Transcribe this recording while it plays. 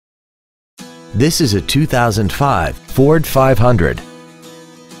This is a 2005 Ford 500.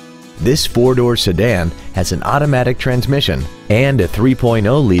 This four-door sedan has an automatic transmission and a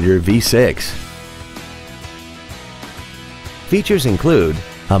 3.0-liter V6. Features include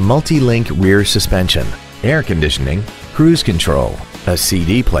a multi-link rear suspension, air conditioning, cruise control, a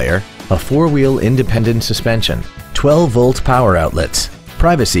CD player, a four-wheel independent suspension, 12-volt power outlets,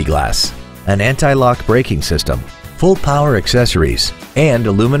 privacy glass, an anti-lock braking system, full power accessories, and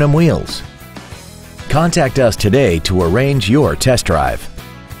aluminum wheels. Contact us today to arrange your test drive.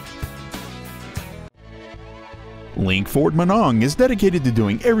 Link Ford Minong is dedicated to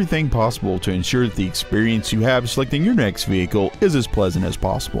doing everything possible to ensure that the experience you have selecting your next vehicle is as pleasant as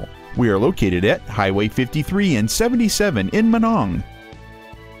possible. We are located at Highway 53 and 77 in Minong.